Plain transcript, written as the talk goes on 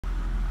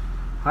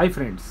Hi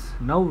friends,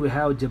 now we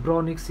have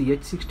Zebronics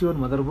H61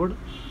 motherboard.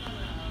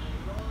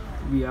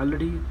 We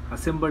already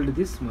assembled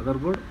this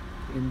motherboard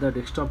in the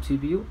desktop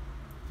CPU.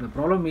 The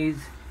problem is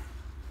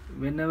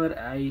whenever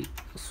I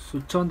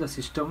switch on the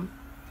system,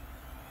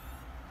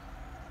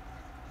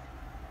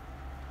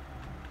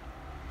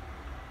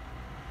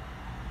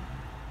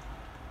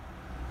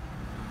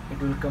 it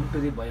will come to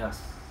the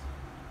BIOS.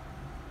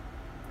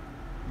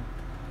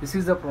 This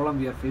is the problem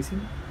we are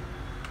facing.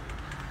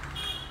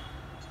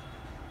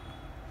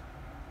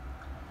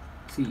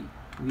 See,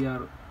 we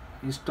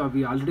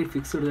already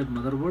fixed that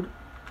motherboard.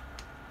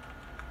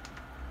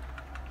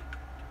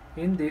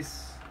 In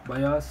this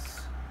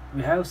BIOS,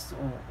 we have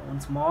one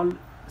small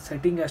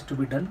setting has to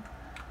be done.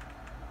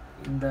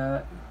 In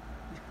the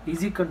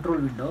easy control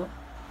window,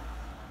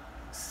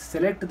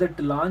 select that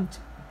launch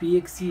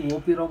PXE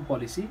OP-ROM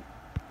policy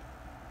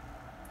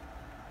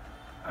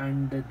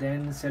and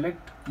then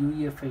select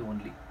UEFI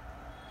only,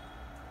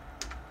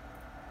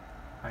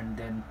 and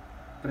then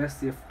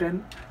press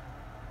F10,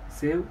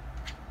 save,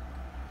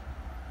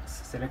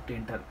 select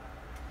enter.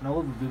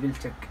 Now we will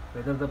check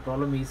whether the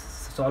problem is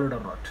solved or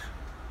not.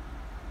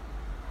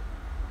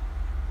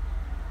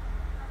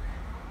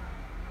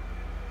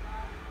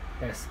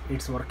 Yes,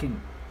 it's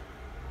working.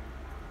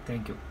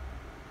 Thank you.